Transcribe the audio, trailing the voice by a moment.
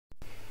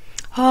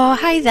Oh,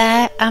 hi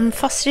there. I'm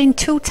fostering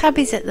two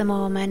tabbies at the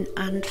moment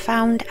and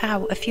found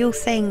out a few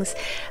things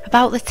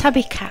about the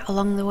tabby cat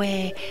along the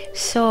way.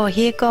 So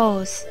here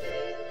goes.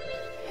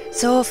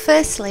 So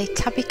firstly,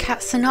 tabby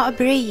cats are not a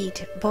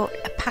breed, but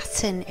a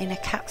pattern in a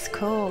cat's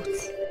coat.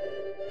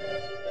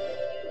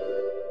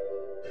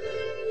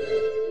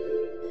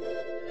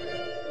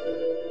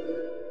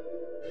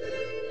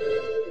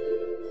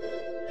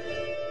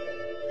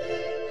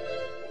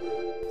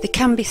 They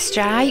can be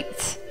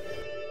striped.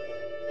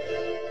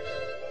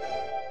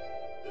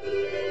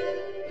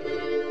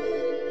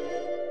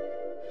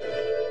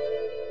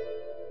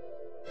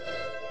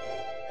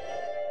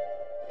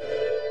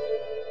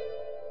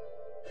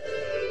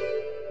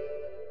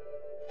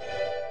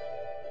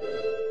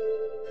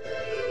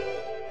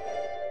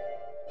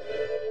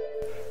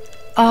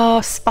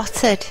 Or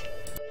spotted.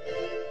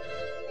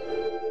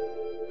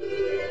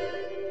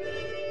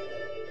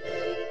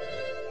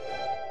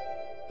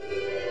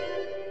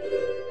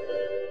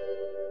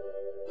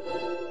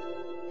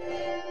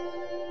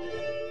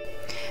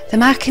 The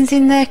markings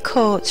in their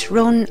coats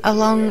run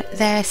along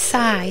their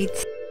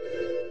sides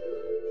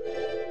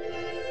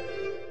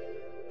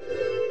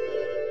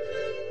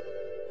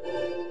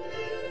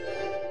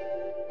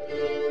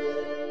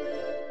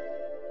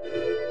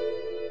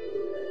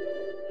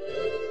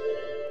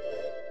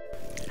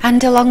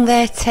and along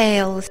their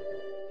tails.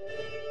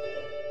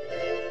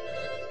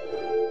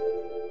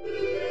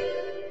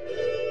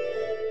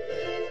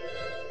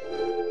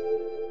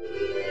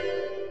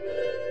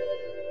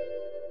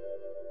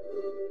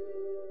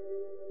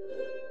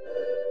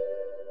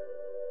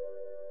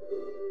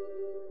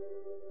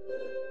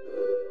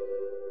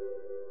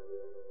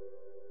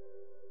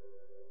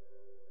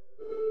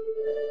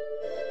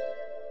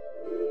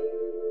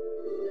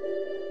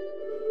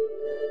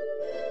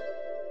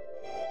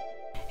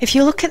 If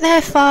you look at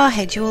their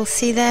forehead, you will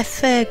see their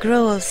fur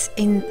grows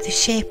in the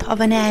shape of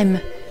an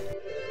M.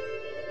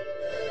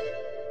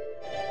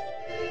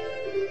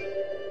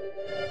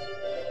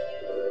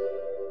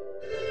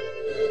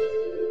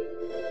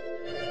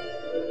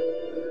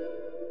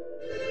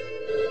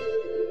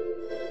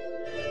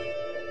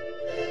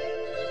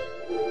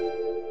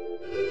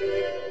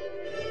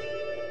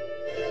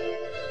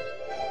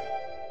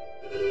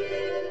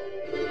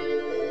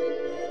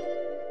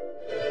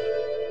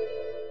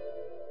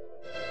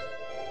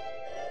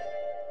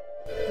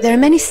 There are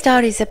many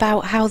stories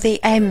about how the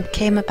M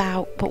came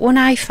about, but one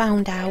I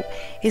found out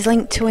is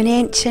linked to an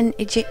ancient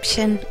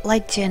Egyptian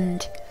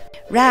legend.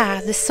 Ra,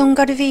 the sun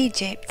god of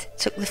Egypt,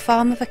 took the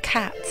form of a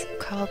cat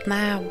called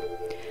Mau,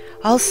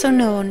 also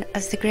known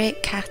as the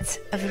Great Cat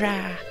of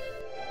Ra.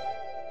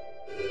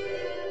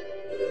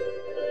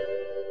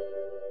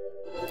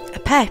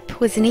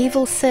 Apep was an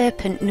evil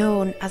serpent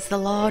known as the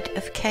Lord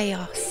of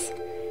Chaos,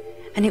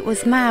 and it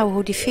was Mau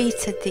who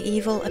defeated the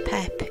evil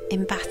Apep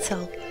in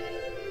battle.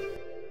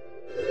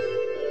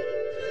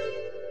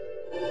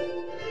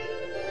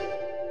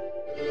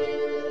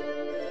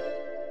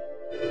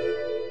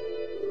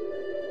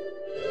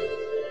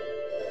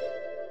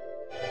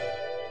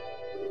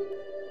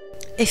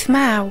 If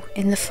Mau,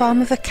 in the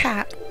form of a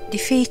cat,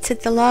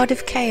 defeated the Lord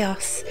of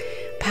Chaos,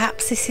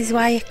 perhaps this is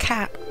why a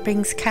cat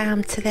brings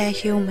calm to their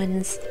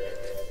humans.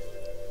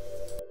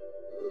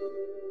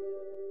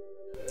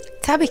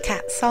 Tabby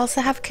cats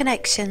also have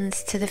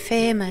connections to the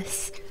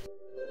famous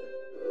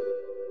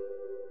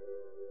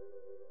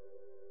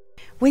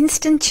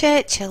Winston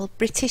Churchill,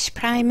 British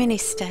Prime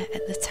Minister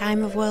at the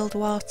time of World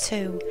War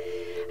II,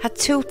 had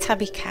two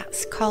tabby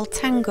cats called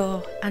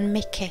Tango and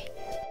Mickey.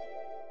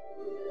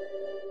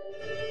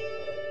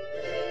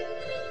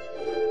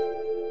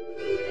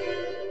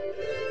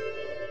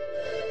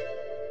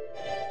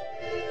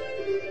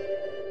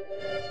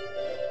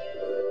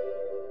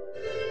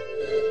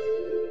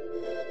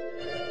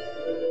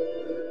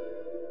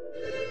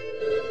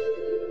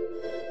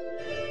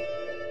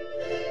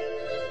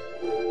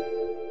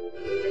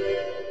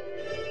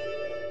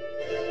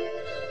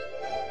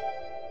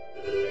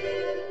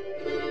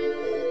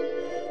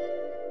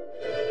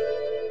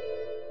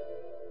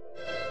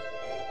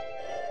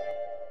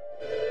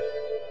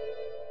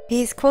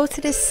 He is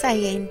quoted as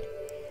saying,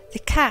 "The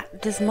cat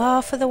does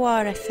more for the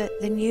war effort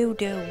than you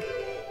do.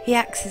 He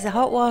acts as a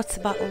hot water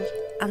bottle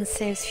and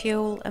saves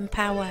fuel and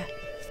power."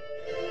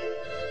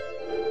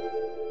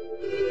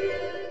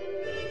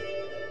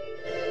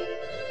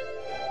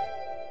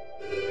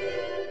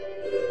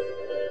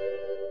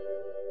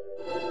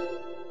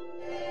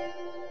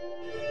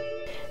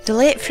 The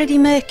late Freddie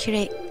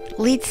Mercury,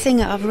 lead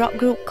singer of rock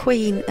group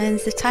Queen,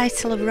 earns the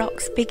title of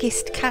rock's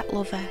biggest cat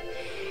lover.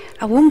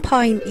 At one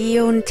point he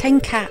owned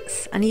 10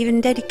 cats and even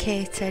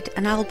dedicated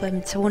an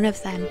album to one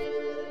of them.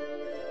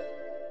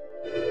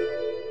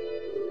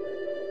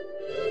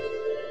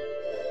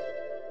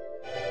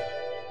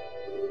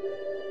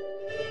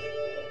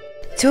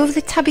 Two of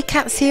the tabby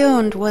cats he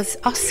owned was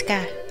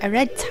Oscar, a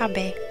red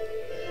tabby,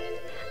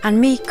 and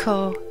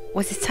Miko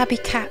was a tabby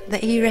cat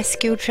that he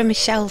rescued from a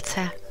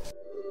shelter.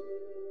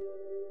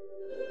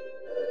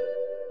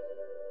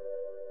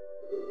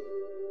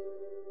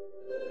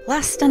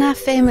 Last on our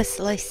famous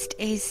list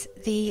is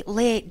the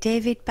late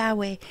David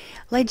Bowie,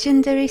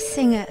 legendary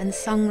singer and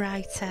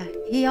songwriter.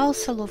 He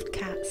also loved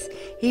cats,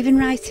 even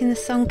writing the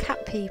song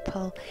Cat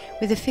People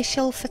with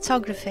official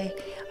photography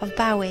of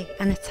Bowie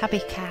and a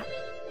tabby cat.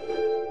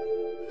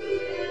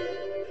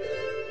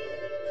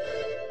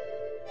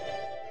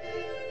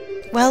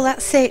 Well,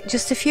 that's it,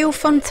 just a few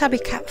fun tabby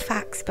cat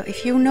facts, but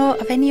if you know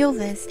of any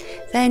others,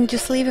 then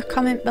just leave a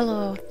comment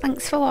below.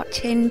 Thanks for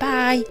watching,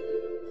 bye!